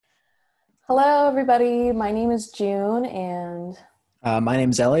Hello, everybody. My name is June, My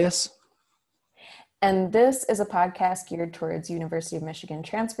name's Elias. and this is a podcast geared towards University of Michigan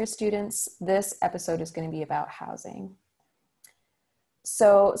transfer students. This episode is going to be about housing.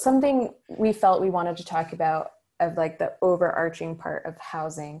 So, something we felt we wanted to talk about of like the overarching part of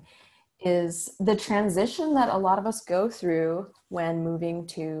housing is the transition that a lot of us go through when moving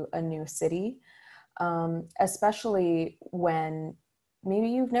to a new city, especially when maybe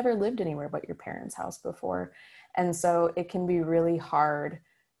you've never lived anywhere but your parents' house before. And so it can be really hard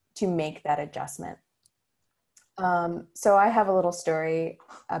to make that adjustment. So I have a little story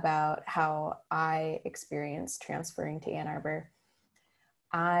about how I experienced transferring to Ann Arbor.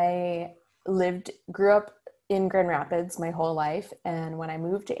 I grew up in Grand Rapids my whole life. And when I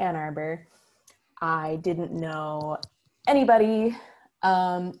moved to Ann Arbor, I didn't know anybody.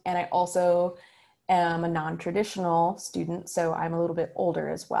 And I also am a non-traditional student, so I'm a little bit older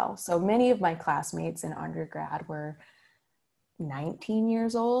as well. So many of my classmates in undergrad were 19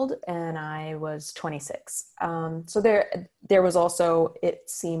 years old and I was 26. So there was also, it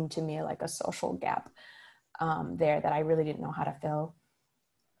seemed to me like a social gap there that I really didn't know how to fill.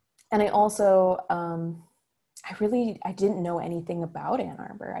 And I also, I didn't know anything about Ann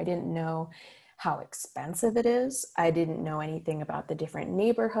Arbor. I didn't know how expensive it is. I didn't know anything about the different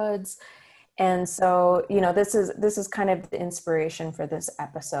neighborhoods. And so, this is kind of the inspiration for this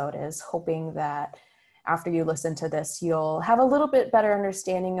episode, is hoping that after you listen to this, you'll have a little bit better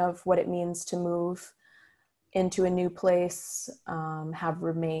understanding of what it means to move into a new place, have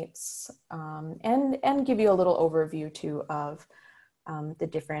roommates, and give you a little overview too of the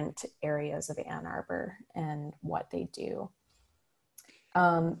different areas of Ann Arbor and what they do.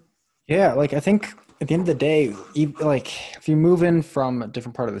 Yeah, I think at the end of the day, if you move in from a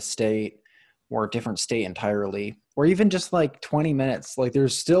different part of the state or a different state entirely, or even just like 20 minutes, like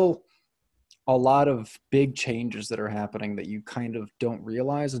there's still a lot of big changes that are happening that you kind of don't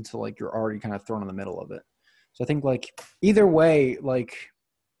realize until like you're already kind of thrown in the middle of it. So I think like either way, like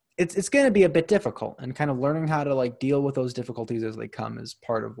it's going to be a bit difficult, and kind of learning how to like deal with those difficulties as they come is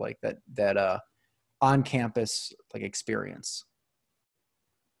part of like that on campus like experience.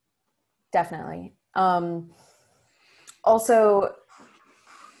 Definitely. Also,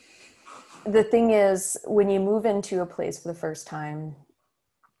 the thing is, when you move into a place for the first time,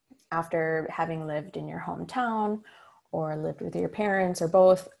 after having lived in your hometown or lived with your parents or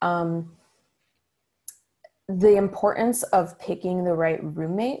both, the importance of picking the right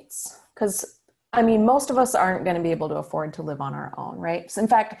roommates, because I mean, most of us aren't going to be able to afford to live on our own, right? So in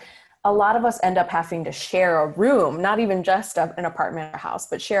fact, a lot of us end up having to share a room, not even just an apartment or house,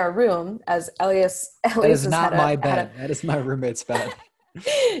 but share a room. As Elias, That Elias is has not had a my had a bed. That is my roommate's bed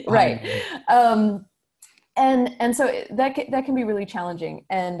behind right. me. And so that can be really challenging.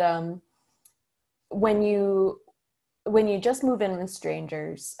 And when you just move in with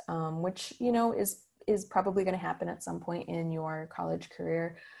strangers, which is probably going to happen at some point in your college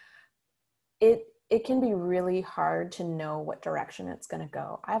career, it can be really hard to know what direction it's going to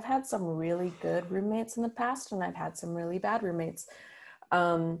go. I've had some really good roommates in the past, and I've had some really bad roommates.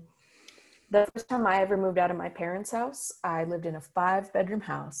 Um, the first time I ever moved out of my parents' house, I lived in a 5-bedroom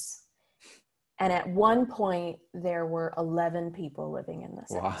house. And at one point, there were 11 people living in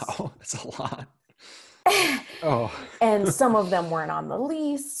this house. Wow, that's a lot. Oh, And some of them weren't on the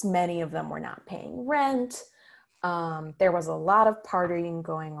lease. Many of them were not paying rent. There was a lot of partying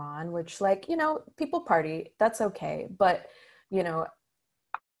going on, which, like, people party, that's okay. But, you know,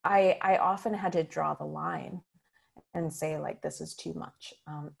 I often had to draw the line and say, like, this is too much.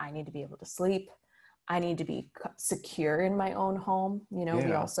 I need to be able to sleep. I need to be secure in my own home. We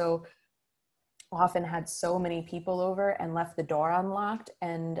yeah, also often had so many people over and left the door unlocked,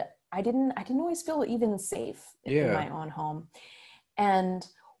 and I didn't always feel even safe in yeah, my own home. And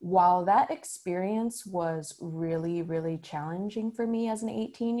while that experience was really, really challenging for me as an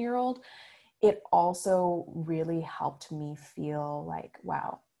 18-year-old, it also really helped me feel like,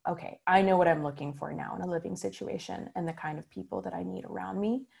 wow, okay, I know what I'm looking for now in a living situation, and the kind of people that I need around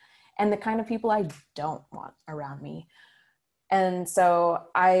me and the kind of people I don't want around me. And so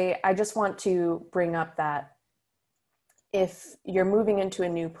I just want to bring up that if you're moving into a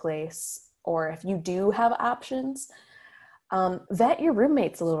new place, or if you do have options, vet your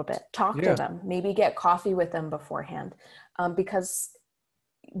roommates a little bit, talk to yeah, them, maybe get coffee with them beforehand. Because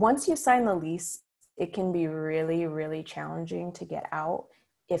once you sign the lease, it can be really, really challenging to get out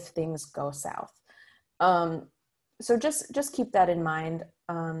if things go south. Um, so just keep that in mind.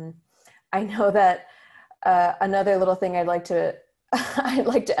 I know that another little thing I'd like to I'd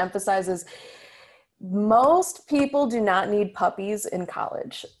like to emphasize is most people do not need puppies in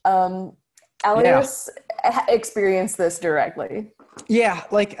college. Yeah. Elias experienced this directly. Yeah.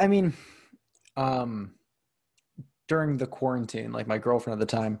 Like, I mean, um, during the quarantine, like my girlfriend at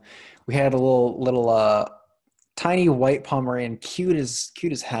the time, we had a little tiny white Pomeranian, cute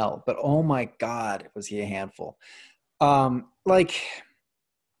as hell. But oh my god, was he a handful? Like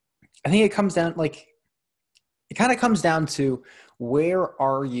I think it comes down like it kind of comes down to where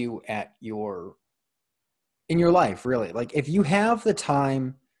are you at your in your life, really. Like if you have the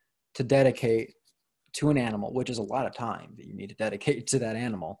time to dedicate to an animal, which is a lot of time that you need to dedicate to that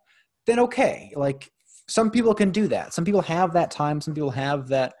animal, then okay. Like some people can do that. Some people have that time. Some people have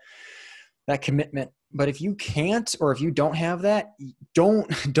that commitment. But if you can't, or if you don't have that, don't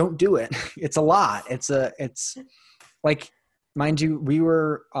do it. It's a lot. It's like, mind you,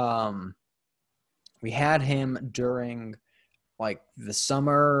 we had him during like the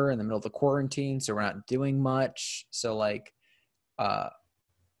summer in the middle of the quarantine, so we're not doing much. So like uh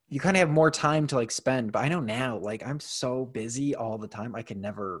you kind of have more time to like spend. But I know now, like I'm so busy all the time, I can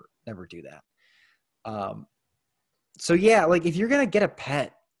never do that. So yeah, like if you're gonna get a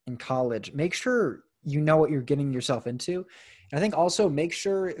pet in college, make sure you know what you're getting yourself into. And I think also make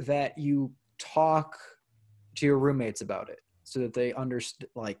sure that you talk to your roommates about it so that they understand,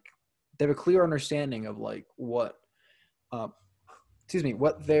 like they have a clear understanding of like what uh,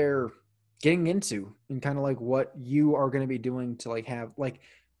 what they're getting into, and kind of like what you are going to be doing to like have like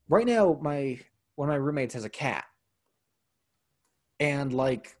right now my one of my roommates has a cat, and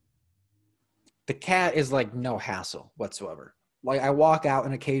like the cat is like no hassle whatsoever. Like I walk out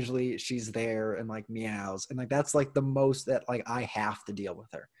and occasionally she's there and like meows, and like that's like the most that like I have to deal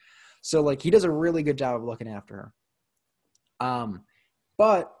with her. So like he does a really good job of looking after her.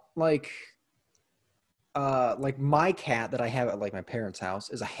 But like my cat that I have at like my parents' house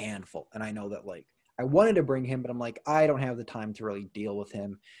is a handful, and I know that like I wanted to bring him, but I'm like I don't have the time to really deal with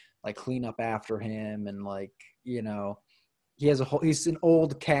him, like clean up after him, and like you know he's an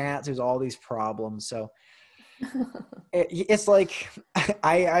old cat, so there's all these problems. So it's like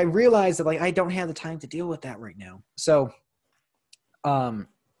I realize that like I don't have the time to deal with that right now. So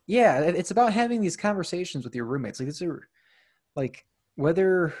yeah, it's about having these conversations with your roommates. Like these are like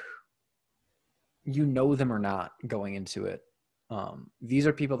whether you know them or not going into it. These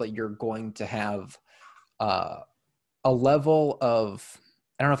are people that you're going to have uh, a level of,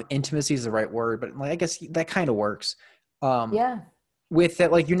 I don't know if intimacy is the right word, but like I guess that kind of works. Um, Yeah. with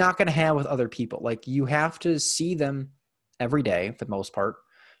that, like you're not going to have with other people. Like you have to see them every day for the most part.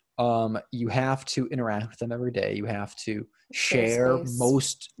 You have to interact with them every day. You have to Share share space.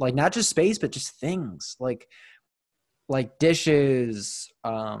 most, like not just space, but just things like dishes.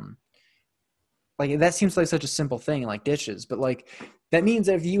 Like that seems like such a simple thing, like dishes, but like that means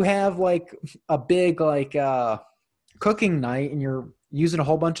that if you have like a big cooking night and you're using a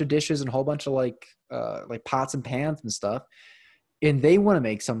whole bunch of dishes and a whole bunch of like pots and pans and stuff, and they want to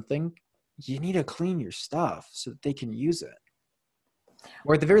make something, you need to clean your stuff so that they can use it,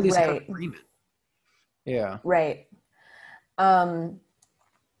 or at the very least have an Right. agreement. Yeah. Right. Um,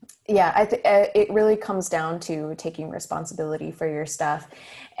 yeah, it really comes down to taking responsibility for your stuff.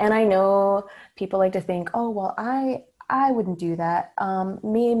 And I know people like to think, oh, well, I wouldn't do that.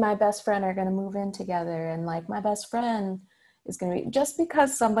 Me and my best friend are going to move in together, and like my best friend is going to be, just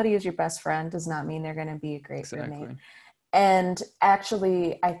because somebody is your best friend does not mean they're going to be a great roommate. Exactly. And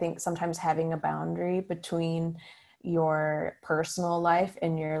actually, I think sometimes having a boundary between your personal life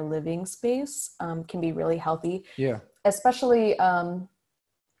and your living space can be really healthy, Yeah. especially Elias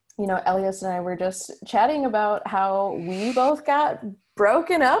and I were just chatting about how we both got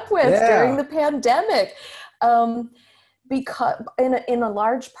broken up with during Yeah. the pandemic, um, because in a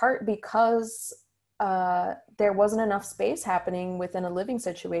large part because there wasn't enough space happening within a living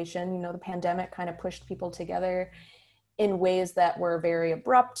situation. The pandemic kind of pushed people together in ways that were very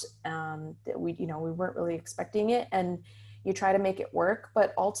abrupt, that we weren't really expecting it, and you try to make it work,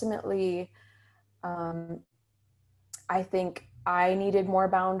 but ultimately, um, I think I needed more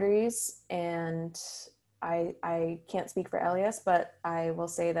boundaries, and I can't speak for Elias, but I will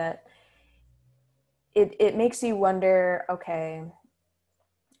say that it makes you wonder, okay,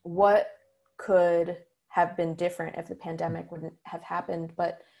 what could have been different if the pandemic wouldn't have happened?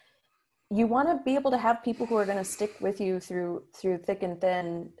 But you want to be able to have people who are going to stick with you through thick and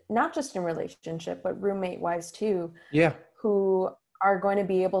thin, not just in relationship, but roommate wise too, Yeah. who are going to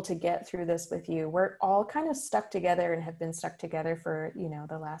be able to get through this with you. We're all kind of stuck together and have been stuck together for,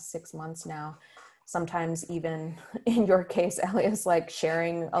 the last 6 months now. Sometimes even in your case, Elias, like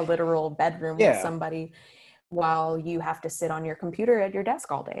sharing a literal bedroom with Yeah. somebody while you have to sit on your computer at your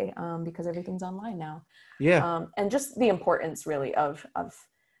desk all day, because everything's online now. Yeah. And just the importance really of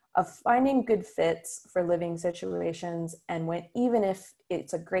of finding good fits for living situations. And when, even if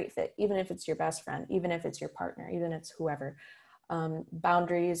it's a great fit, even if it's your best friend, even if it's your partner, even if it's whoever,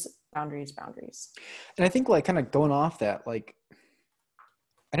 boundaries, boundaries, boundaries. And I think like kind of going off that, like,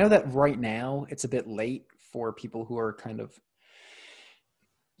 I know that right now it's a bit late for people who are kind of,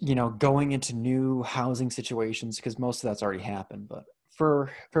 you know, going into new housing situations because most of that's already happened. But for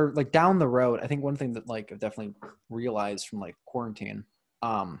like down the road, I think one thing that like I've definitely realized from like quarantine,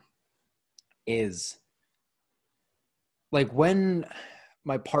 is like when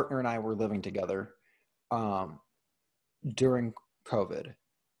my partner and I were living together, during COVID,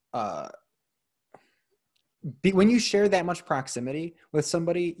 uh, when you share that much proximity with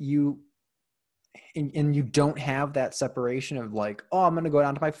somebody, and you don't have that separation of like, oh, I'm going to go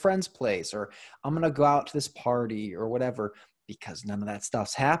down to my friend's place, or I'm going to go out to this party or whatever, because none of that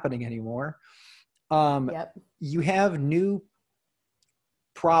stuff's happening anymore. Yep. You have new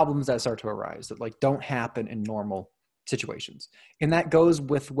problems that start to arise that like don't happen in normal situations. And that goes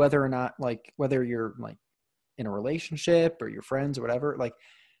with whether or not, like, whether you're like in a relationship or your friends or whatever. Like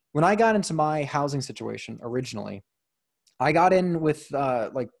when I got into my housing situation originally, I got in with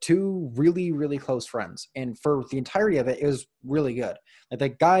like two really, really close friends. And for the entirety of it, it was really good. Like the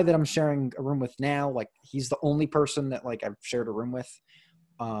guy that I'm sharing a room with now, like he's the only person that like I've shared a room with.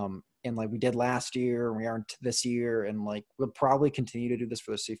 And like we did last year and we aren't this year. And like we'll probably continue to do this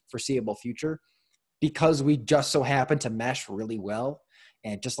for the foreseeable future because we just so happen to mesh really well.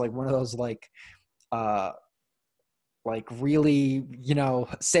 And just like one of those uh, like really, you know,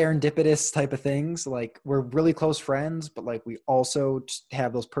 serendipitous type of things. Like we're really close friends, but like we also just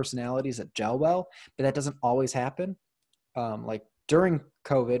have those personalities that gel well, but that doesn't always happen. Like during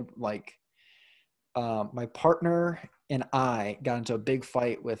COVID, like my partner and I got into a big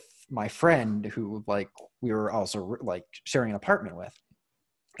fight with my friend who like we were also like sharing an apartment with.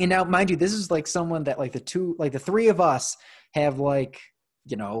 And now, mind you, this is like someone that like the three of us have like,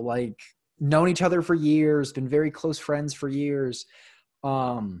 you know, like known each other for years, been very close friends for years.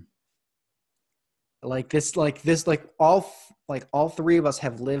 Um, all three of us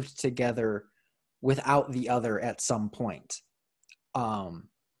have lived together without the other at some point.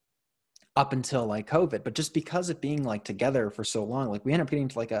 Up until like COVID, but just because of being like together for so long, like we end up getting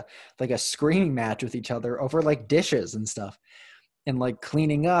to like a screaming match with each other over like dishes and stuff and like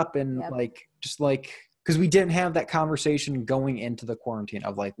cleaning up and Yep. like just like because we didn't have that conversation going into the quarantine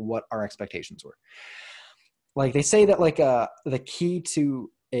of like what our expectations were. Like they say that like the key to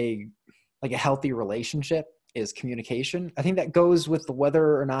a healthy relationship is communication. I think that goes with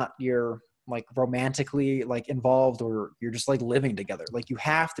whether or not you're like romantically like involved or you're just like living together. Like you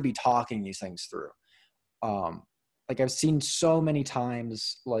have to be talking these things through. Um, like I've seen so many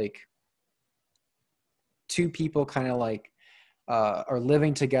times like two people kind of like are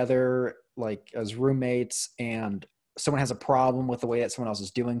living together like as roommates and someone has a problem with the way that someone else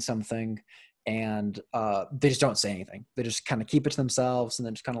is doing something and they just don't say anything. They just kind of keep it to themselves and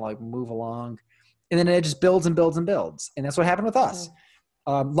then just kind of like move along. And then it just builds and builds and builds. And that's what happened with us.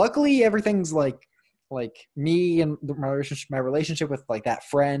 Luckily, everything's like me and my relationship with like that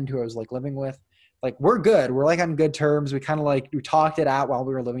friend who I was like living with, like we're good. We're like on good terms. We kind of like, we talked it out while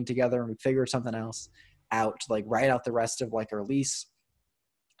we were living together and we figured something else out to like write out the rest of like our lease.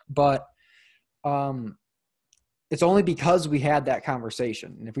 But it's only because we had that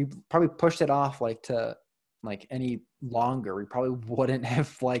conversation. And if we probably pushed it off like to like any longer, we probably wouldn't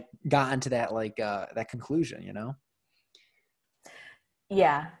have like gotten to that like that conclusion, you know?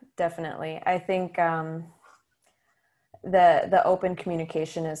 Yeah, definitely. I think the open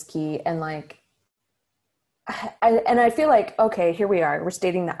communication is key, and like I feel like, okay, here we are, we're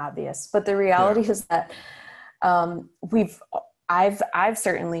stating the obvious, but the Yeah. reality is that we've I've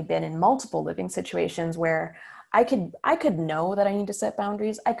certainly been in multiple living situations where I could know that I need to set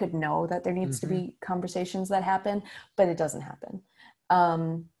boundaries. I could know that there needs to Mm-hmm. be conversations that happen, but it doesn't happen.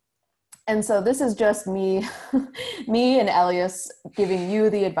 Um, and so this is just me, me and Elias giving you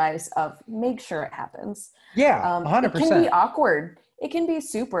the advice of make sure it happens. Yeah, It can be 100%. awkward. It can be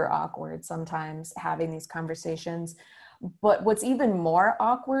super awkward sometimes having these conversations. But what's even more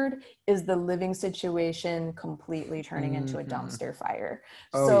awkward is the living situation completely turning into a Mm-hmm. dumpster fire.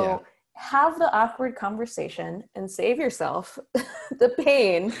 Oh yeah. So have the awkward conversation and save yourself the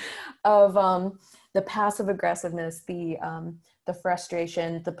pain of the passive aggressiveness, the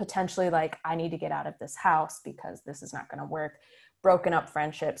frustration, the potentially like, I need to get out of this house because this is not going to work, broken up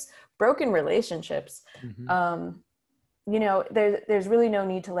friendships, broken relationships. Mm-hmm. You know, there's really no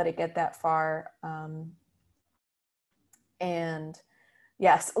need to let it get that far. And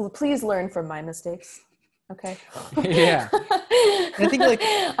yes, please learn from my mistakes. Okay. Yeah. And I think like,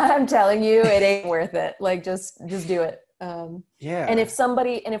 I'm telling you, it ain't worth it. Like just do it. And yeah,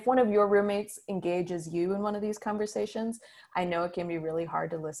 if one of your roommates engages you in one of these conversations, I know it can be really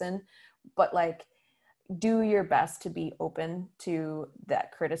hard to listen, but like do your best to be open to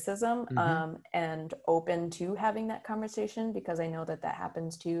that criticism, hmm, and open to having that conversation, because I know that that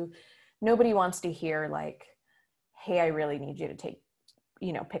happens too. Nobody wants to hear like, hey, I really need you to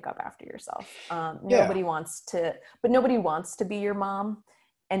pick up after yourself. yeah, Nobody wants to be your mom,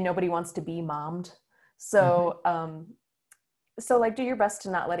 and nobody wants to be mommed. hmm, So like do your best to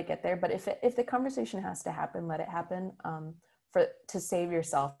not let it get there. But if the conversation has to happen, let it happen, to save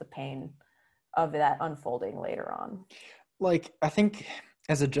yourself the pain of that unfolding later on. like I think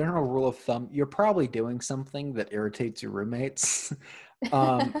as a general rule of thumb, you're probably doing something that irritates your roommates.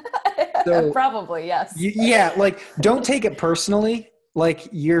 um, so Probably, yes. yeah, like don't take it personally. Like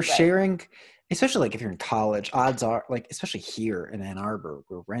you're Right. sharing, especially like if you're in college, odds are like, especially here in Ann Arbor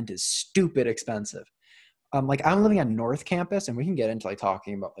where rent is stupid expensive. Like I'm living on North Campus, and we can get into like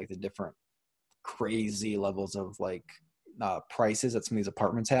talking about like the different crazy levels of like prices that some of these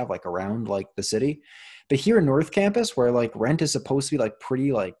apartments have like around like the city. But here in North Campus, where like rent is supposed to be like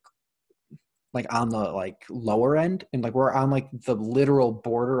pretty like on the like lower end, and like we're on like the literal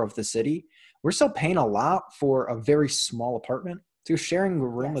border of the city, we're still paying a lot for a very small apartment. So you're sharing a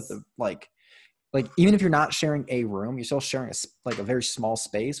room with the Yes. like even if you're not sharing a room, you're still sharing like a very small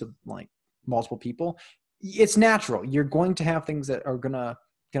space with like multiple people. It's natural. You're going to have things that are gonna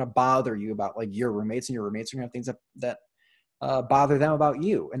bother you about like your roommates, and your roommates are gonna have things that bother them about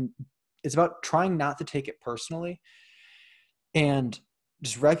you. And it's about trying not to take it personally, and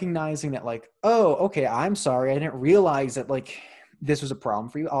just recognizing that like, oh, okay, I'm sorry, I didn't realize that like this was a problem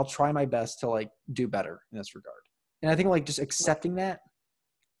for you. I'll try my best to like do better in this regard. And I think like just Right. accepting that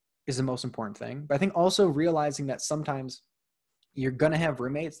is the most important thing. But I think also realizing that sometimes you're gonna have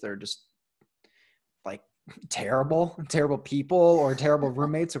roommates that are just like terrible people or terrible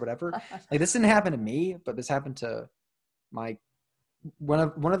roommates or whatever. Like this didn't happen to me, but this happened to my one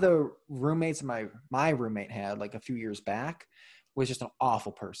of the roommates my roommate had like a few years back was just an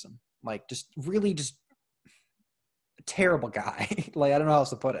awful person. Like just really just a terrible guy. Like I don't know how else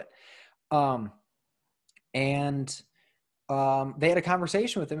to put it. Um and they had a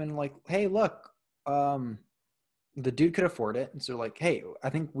conversation with him and like, hey, look, um the dude could afford it. And so like, hey, I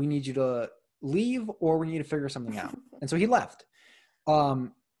think we need you to leave or we need to figure something out. And so he left.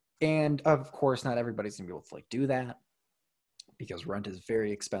 Um, and of course, not everybody's gonna be able to like do that because rent is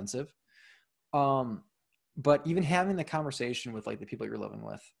very expensive. Um, but even having the conversation with like the people you're living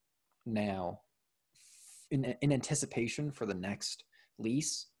with now in anticipation for the next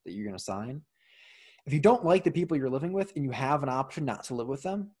lease that you're gonna sign. If you don't like the people you're living with and you have an option not to live with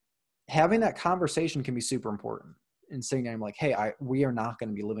them, having that conversation can be super important. And saying I'm like, hey, we are not going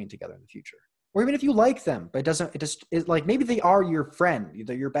to be living together in the future. Or even if you like them, but it like maybe they are your friend,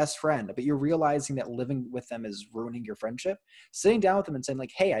 they're your best friend, but you're realizing that living with them is ruining your friendship. Sitting down with them and saying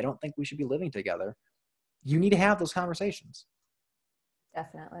like, hey, I don't think we should be living together. You need to have those conversations.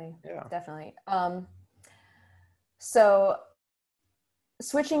 Definitely. Yeah. Definitely. So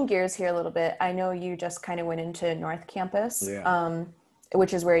switching gears here a little bit, I know you just kind of went into North Campus, Yeah.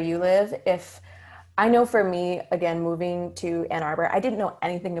 which is where you live. If I know for me, again, moving to Ann Arbor, I didn't know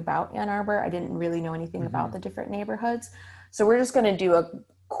anything about Ann Arbor. I didn't really know anything about Mm-hmm. the different neighborhoods. So we're just going to do a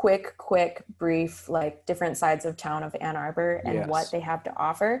quick, brief, like different sides of town of Ann Arbor and what Yes. they have to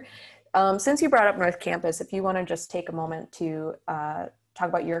offer. Since you brought up North Campus, if you want to just take a moment to talk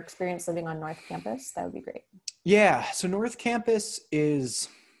about your experience living on North Campus, that would be great. Yeah. So North Campus is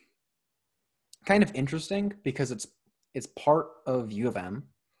kind of interesting because it's part of U of M,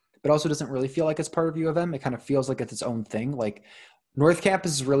 but also doesn't really feel like it's part of U of M. It kind of feels like it's its own thing. Like North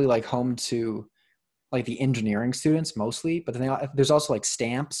Campus is really like home to like the engineering students mostly, but then there's also like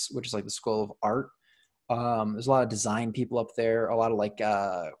Stamps, which is like the School of Art. There's a lot of design people up there, a lot of like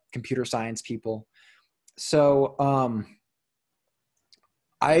computer science people. So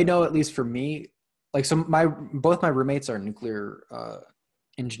I know at least for me, like so my both my roommates are nuclear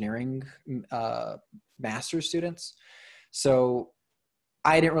engineering master's students. So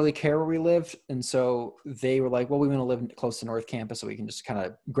I didn't really care where we lived. And so they were like, well, we want to live close to North Campus so we can just kind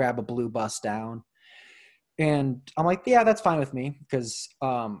of grab a blue bus down. And I'm like, yeah, that's fine with me because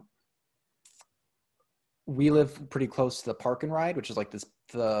we live pretty close to the Park and Ride, which is like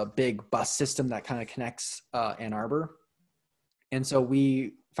the big bus system that kind of connects Ann Arbor. And so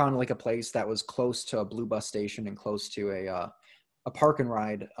we found like a place that was close to a blue bus station and close to a Park and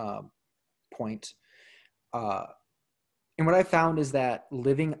Ride point. Uh, and what I found is that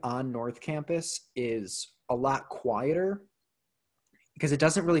living on North Campus is a lot quieter because it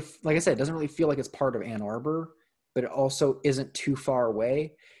doesn't really, like I said, it doesn't really feel like it's part of Ann Arbor, but it also isn't too far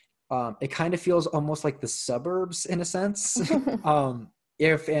away. It kind of feels almost like the suburbs in a sense.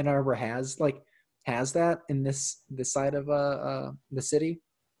 If Ann Arbor has that in this side of the city.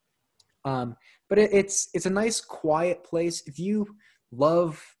 But it's a nice quiet place. If you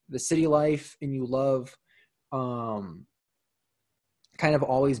love the city life and you love kind of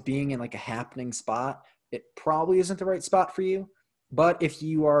always being in like a happening spot, it probably isn't the right spot for you. But if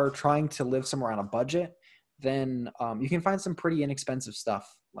you are trying to live somewhere on a budget, then you can find some pretty inexpensive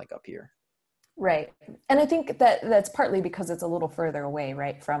stuff like up here. Right. And I think that that's partly because it's a little further away,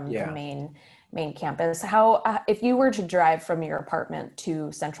 right, from the Yeah. main campus. How, if you were to drive from your apartment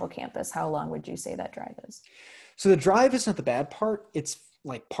to Central Campus, how long would you say that drive is? So the drive isn't the bad part. It's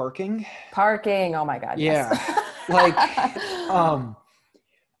like parking. Parking. Oh my God. Yes. Yeah. Like,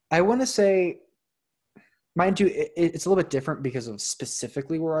 I want to say, mind you, it's a little bit different because of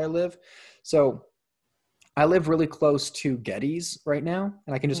specifically where I live. So I live really close to Getty's right now,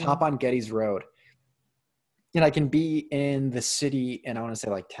 and I can just hop on Getty's Road. And I can be in the city in, I want to say,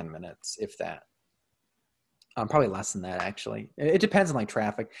 like 10 minutes, if that. Probably less than that, actually. It depends on like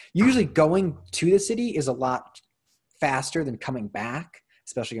traffic. Usually going to the city is a lot faster than coming back,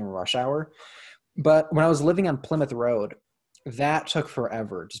 especially in rush hour. But when I was living on Plymouth Road, that took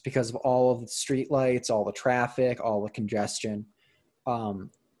forever just because of all of the street lights, all the traffic, all the congestion.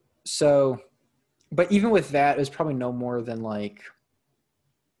 So, but even with that, it was probably no more than like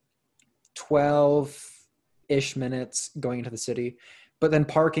 12-ish minutes going into the city. But then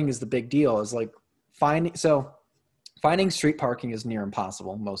parking is the big deal. Is like finding street parking is near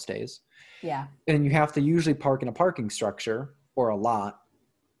impossible most days. Yeah. And you have to usually park in a parking structure or a lot.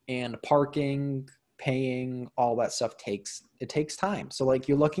 And parking, paying, all that stuff takes time. So like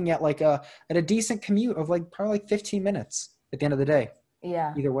you're looking at like a decent commute of like probably like 15 minutes at the end of the day.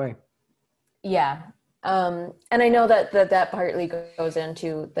 Yeah. Either way. Yeah. And I know that partly goes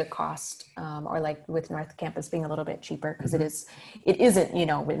into the cost, or like with North Campus being a little bit cheaper because it isn't,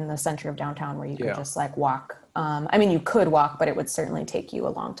 in the center of downtown where you could just like walk. I mean, you could walk, but it would certainly take you a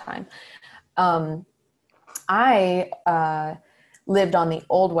long time. I lived on the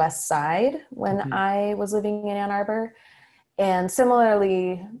Old West Side when I was living in Ann Arbor. And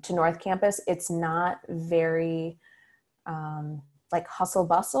similarly to North Campus, it's not very like hustle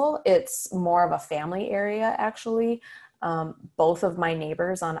bustle. It's more of a family area, actually. Both of my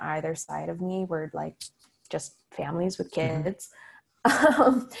neighbors on either side of me were like just families with kids,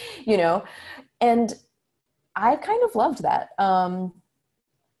 and I kind of loved that.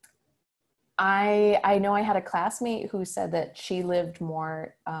 I know I had a classmate who said that she lived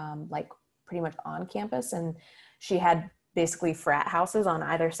more like pretty much on campus, and she had basically frat houses on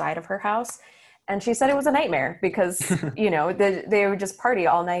either side of her house. And she said it was a nightmare because, they would just party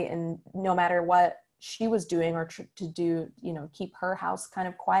all night, and no matter what she was doing or to do, keep her house kind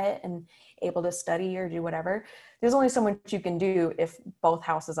of quiet and able to study or do whatever, there's only so much you can do if both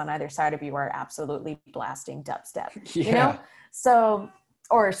houses on either side of you are absolutely blasting dubstep, So,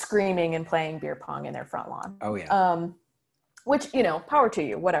 or screaming and playing beer pong in their front lawn. Oh yeah. Which, power to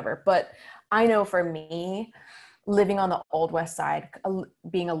you, whatever. But I know for me, living on the Old West Side,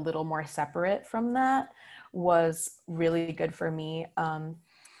 being a little more separate from that was really good for me.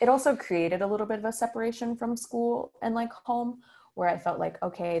 It also created a little bit of a separation from school and like home, where I felt like,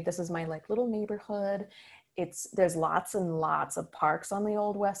 okay, this is my like little neighborhood. There's lots and lots of parks on the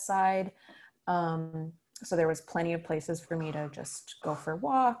Old West Side. So there was plenty of places for me to just go for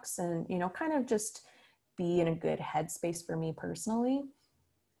walks and, kind of just be in a good headspace for me personally.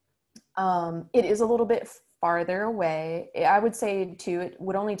 It is a little bit farther away. I would say too, it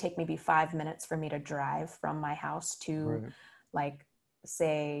would only take maybe 5 minutes for me to drive from my house to like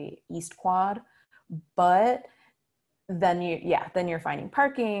say East Quad, but then you're finding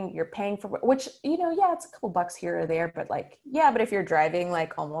parking, you're paying for, which, it's a couple bucks here or there, but like, but if you're driving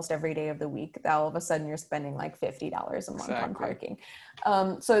like almost every day of the week, all of a sudden you're spending like $50 a month on parking.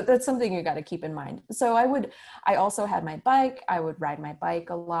 So that's something you got to keep in mind. So I also had my bike. I would ride my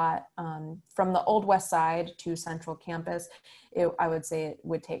bike a lot, from the Old West Side to Central Campus. I would say it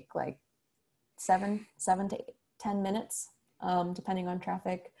would take like 7 to 10 minutes, depending on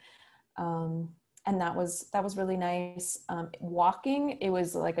traffic. And that was really nice. Walking, it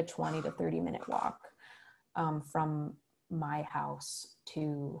was like a 20 to 30 minute walk from my house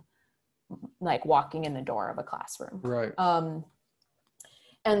to like walking in the door of a classroom. Right.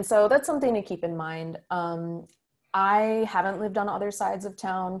 And so that's something to keep in mind. I haven't lived on other sides of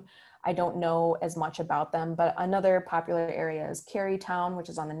town. I don't know as much about them, but another popular area is Carytown, which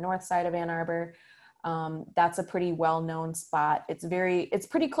is on the north side of Ann Arbor. That's a pretty well-known spot. It's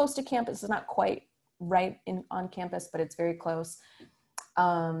pretty close to campus. It's not quite right on campus, but it's very close.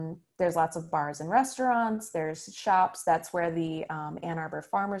 There's lots of bars and restaurants. There's shops. That's where the Ann Arbor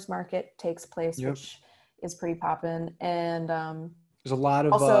Farmers Market takes place, which is pretty poppin'. And there's a lot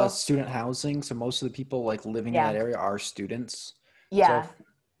of also, student housing. So most of the people like living in that area are students. Yeah. So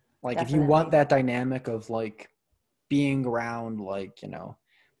like definitely. If you want that dynamic of like being around like, you know,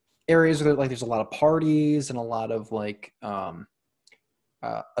 areas where like there's a lot of parties and a lot of like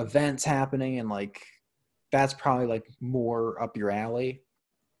events happening, and like that's probably like more up your alley.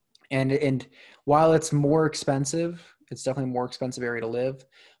 And while it's more expensive, it's definitely a more expensive area to live.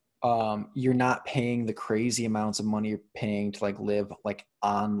 You're not paying the crazy amounts of money you're paying to like live like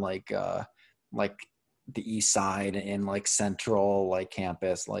on like the east side in like central like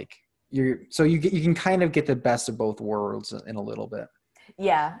campus. Like you can kind of get the best of both worlds in a little bit.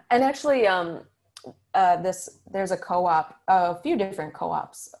 Yeah, and actually, there's a co-op, a few different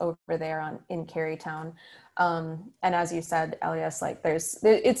co-ops over there in Carytown, and as you said, Elias, like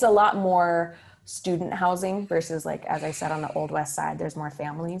it's a lot more student housing versus, like, as I said, on the Old West Side, there's more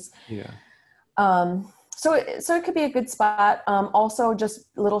families. Yeah. So it could be a good spot. Also, just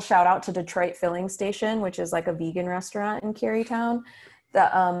a little shout out to Detroit Filling Station, which is like a vegan restaurant in Carytown.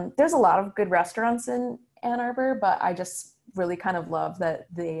 There's a lot of good restaurants in Ann Arbor, but I just really kind of love that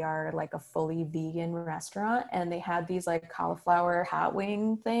they are like a fully vegan restaurant, and they had these like cauliflower hot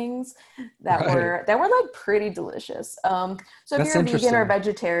wing things that were like pretty delicious. So if you're a vegan or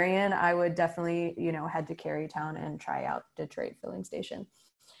vegetarian, I would definitely, head to Carytown and try out Detroit Filling Station.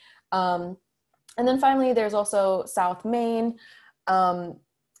 And then finally, there's also South Main.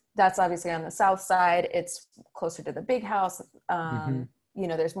 That's obviously on the south side. It's closer to the Big House.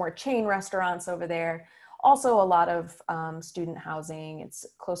 There's more chain restaurants over there. Also a lot of student housing. It's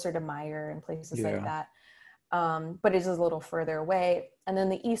closer to Meyer and places like that. But it is a little further away. And then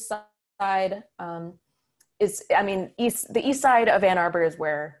the east side the east side of Ann Arbor is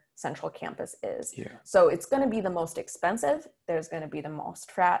where Central Campus is. Yeah. So it's going to be the most expensive. There's going to be the most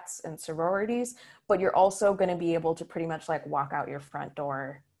frats and sororities, but you're also going to be able to pretty much like walk out your front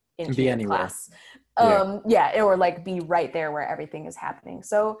door into your class. Or like be right there where everything is happening.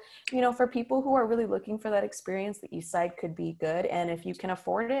 So, for people who are really looking for that experience, the east side could be good. And if you can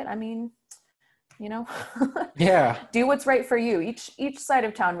afford it, do what's right for you. Each side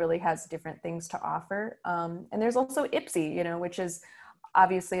of town really has different things to offer. And there's also Ypsi, which is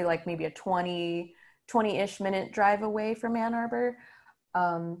obviously like maybe a 20-ish minute drive away from Ann Arbor.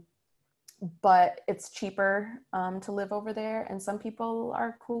 But it's cheaper to live over there, and some people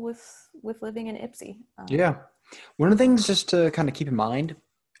are cool with living in Ypsi. One of the things just to kind of keep in mind,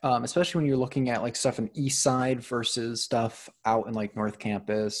 especially when you're looking at like stuff in East Side versus stuff out in like North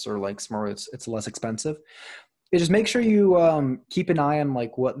Campus or like somewhere it's less expensive, is just make sure you keep an eye on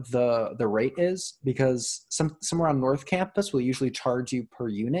like what the rate is, because somewhere on North Campus will usually charge you per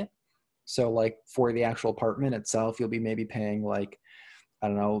unit. So like for the actual apartment itself, you'll be maybe paying like, I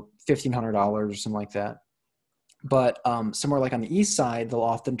don't know, $1,500 or something like that. But somewhere like on the east side, they'll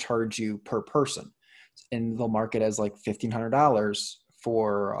often charge you per person, and they'll mark it as like $1,500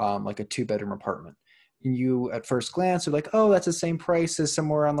 for like a 2-bedroom apartment. And you at first glance are like, oh, that's the same price as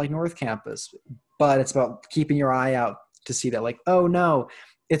somewhere on like North Campus. But it's about keeping your eye out to see that like, oh no,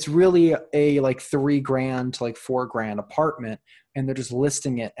 it's really a like $3,000 to like $4,000 apartment, and they're just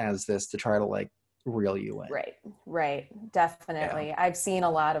listing it as this to try to like reel you in. Right. Definitely. Yeah. I've seen a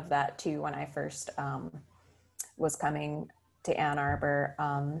lot of that too when I first was coming to Ann Arbor,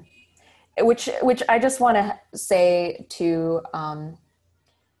 which I just want to say to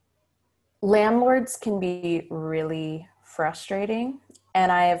landlords can be really frustrating.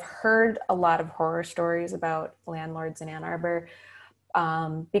 And I have heard a lot of horror stories about landlords in Ann Arbor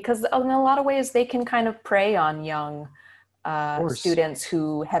because in a lot of ways they can kind of prey on young students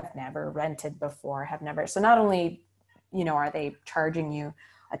who have never rented before, so not only, are they charging you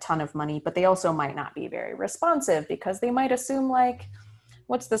a ton of money, but they also might not be very responsive because they might assume like,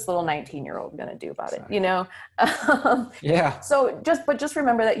 what's this little 19-year-old going to do about it? So just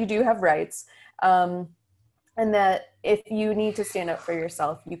remember that you do have rights, and that if you need to stand up for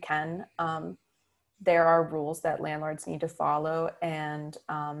yourself, you can. There are rules that landlords need to follow and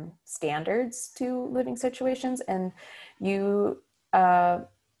standards to living situations. And you have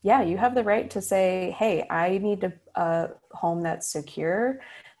the right to say, hey, I need a home that's secure,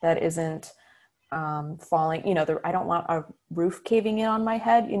 that isn't falling, I don't want a roof caving in on my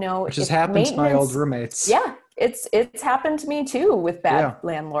head, which has happened to my old roommates. Yeah, it's happened to me too with bad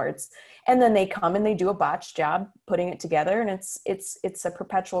landlords. And then they come and they do a botched job putting it together, and it's a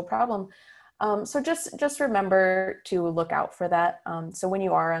perpetual problem. So just remember to look out for that. So when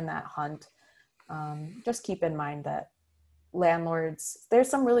you are on that hunt, just keep in mind that landlords, there's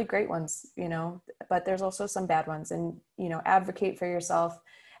some really great ones, but there's also some bad ones. And, advocate for yourself.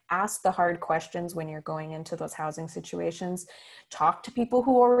 Ask the hard questions when you're going into those housing situations. Talk to people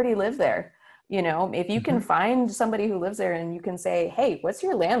who already live there. If you can find somebody who lives there and you can say, hey, what's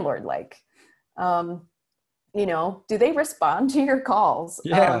your landlord like? Do they respond to your calls?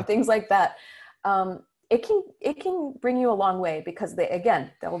 Yeah. Things like that. It can bring you a long way, because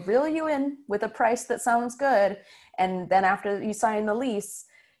they'll reel you in with a price that sounds good, and then after you sign the lease,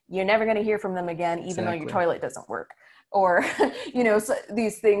 you're never going to hear from them again, even though your toilet doesn't work, or so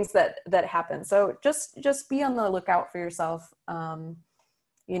these things that happen. So just be on the lookout for yourself.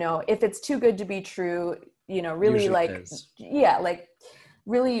 If it's too good to be true, really, Usually it like, is. yeah, like,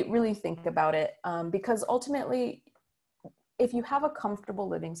 really, really think about it, because ultimately, if you have a comfortable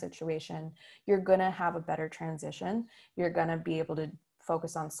living situation, you're going to have a better transition. You're going to be able to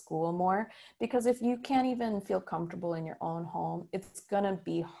focus on school more, because if you can't even feel comfortable in your own home, it's going to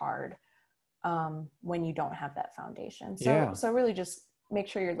be hard when you don't have that foundation. So really just make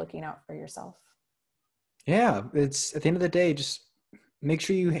sure you're looking out for yourself. Yeah. It's at the end of the day, just make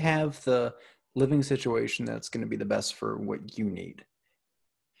sure you have the living situation that's going to be the best for what you need.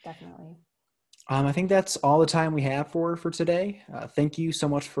 Definitely. I think that's all the time we have for today. Thank you so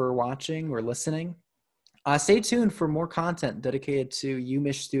much for watching or listening. Stay tuned for more content dedicated to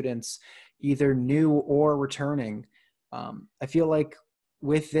UMich students, either new or returning. I feel like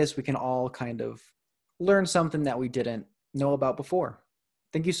with this, we can all kind of learn something that we didn't know about before.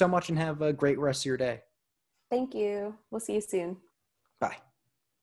 Thank you so much and have a great rest of your day. Thank you. We'll see you soon. Bye.